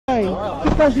away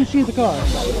because you see the car.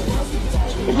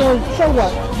 So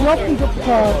what? You open up the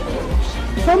car.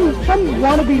 Some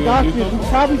wannabe doctor who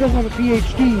probably doesn't have a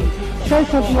PhD says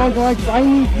something along the lines of, I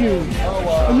need you.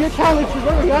 And your talents are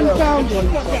very unfounded.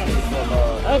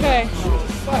 Okay.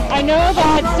 I know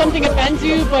that something offends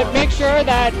you, but make sure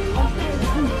that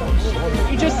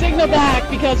you just signal back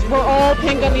because we're all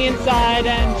pink on the inside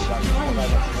and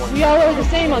we all are the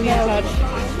same on the inside.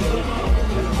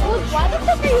 Look, why the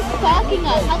fuck are you stalking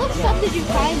us? How the fuck did you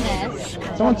find this?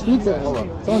 Someone tweeted it.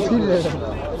 Someone tweeted it.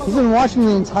 He's been watching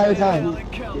the entire time.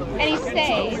 And he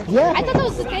stayed? Yeah. I thought that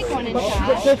was the fake one in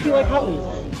chat. Does she like Hot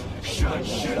Wheels? Does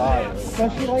she like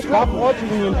Stop watching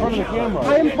me in front of the camera.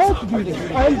 I am told to do this.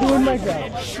 I am doing my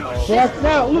job. So that's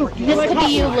now, Luke, do you like Hot Wheels? This could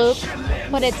be you, Luke,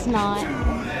 but it's not.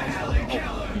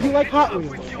 Do you like Hot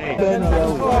Wheels?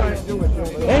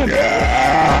 Hey.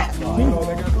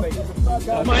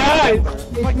 My eyes!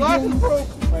 My glasses broke!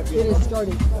 It is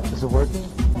starting. Is it working?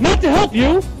 Not to help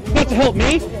you, not to help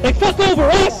me. They fuck over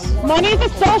us. Money's a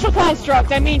social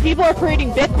construct. I mean, people are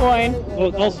creating Bitcoin.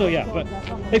 Well, also, yeah, but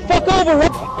they fuck over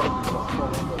us.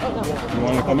 You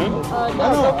want to come in? No.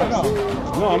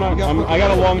 No, I'm not. I got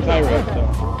a long tirade. So.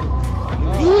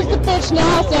 Use the bitch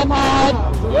now, Samad.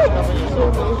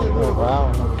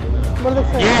 Wow. What do they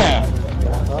say? Yeah.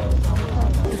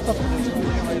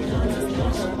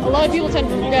 A lot of people tend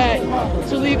to forget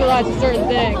to legalize a certain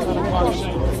thing.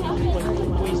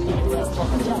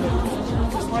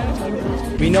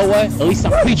 You know what? At least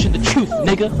I'm preaching the truth,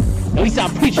 nigga. At least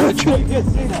I'm preaching the truth.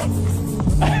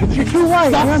 You're too white.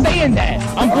 Stop saying that.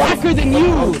 I'm blacker than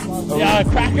you. Yeah,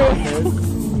 cracker.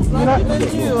 But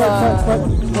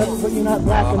you're not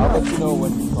black enough.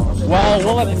 Well,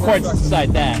 we'll let the courts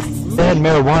decide that. Ban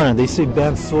marijuana. They say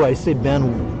ban soy. I say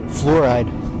ban fluoride.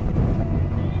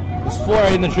 There's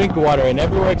fluoride in the drinking water and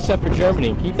everywhere except for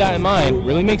Germany. Keep that in mind.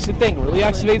 Really makes you think. Really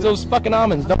activates those fucking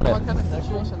almonds, don't it?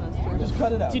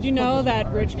 Did you know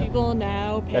that rich people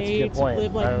now pay to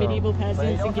live like medieval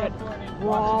peasants and get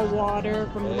raw water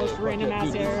from the most random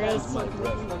ass areas?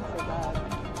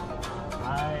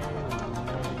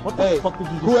 What the fuck did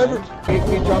you whoever we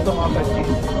dropped them off at the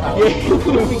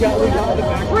we got the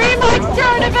back. Free Mike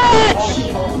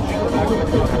Cernovich!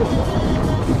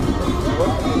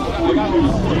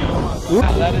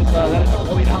 That is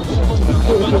way down.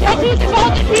 Guess who's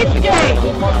involved in Pizzagate?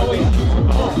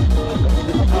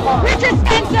 Richard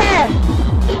Spencer!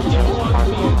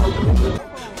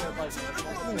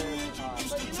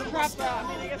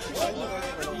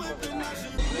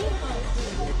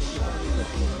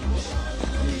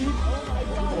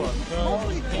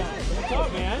 What's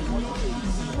up, man?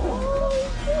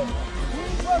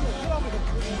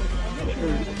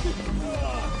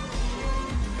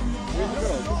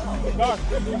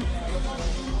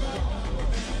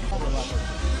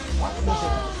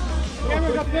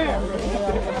 Camera's up there.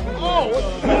 Oh,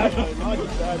 what's that?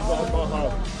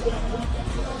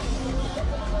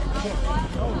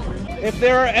 If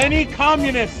there are any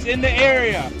communists in the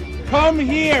area, come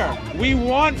here. We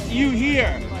want you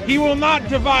here. He will not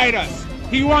divide us.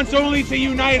 He wants only to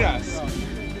unite us.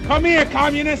 Come here,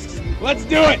 communists. Let's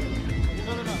do it.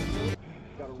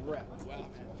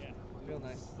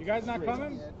 You guys not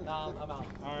coming? No, I'm out.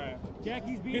 All right.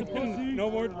 Jackie's being a pussy. No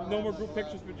more group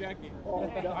pictures for Jackie.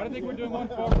 I don't think we're doing one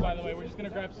photo, by the way. We're just gonna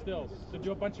grab stills. So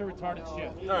do a bunch of retarded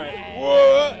shit. All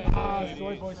right.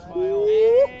 Story boy smile.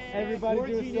 Everybody do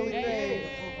a silly face.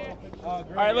 All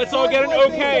right, let's all get an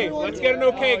okay. Let's get an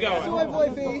okay going. Soy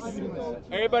boy face.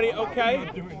 Everybody okay?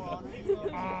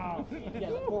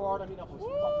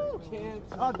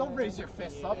 Don't raise your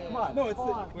fists up. Come on. No, it's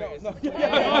no.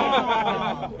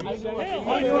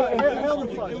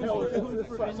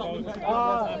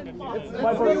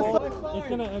 It's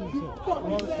gonna end soon.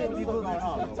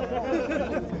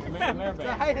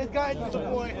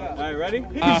 Alright, ready?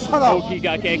 Shut up. Oki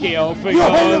got KKO for You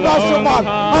hate about Shimon.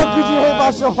 How could you hate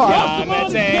about Shimon?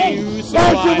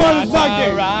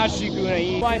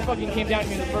 Why I fucking came down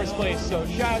here in the first place, so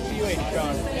shout out to you,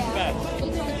 Sean. Best.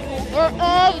 We're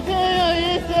all gonna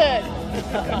listen.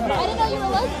 I didn't know you were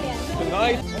lesbian.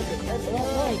 Tonight.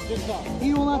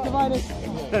 He will not divide us.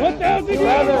 7,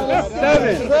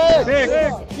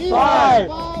 6, 5,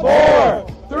 4,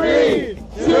 3,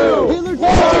 2,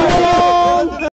 1.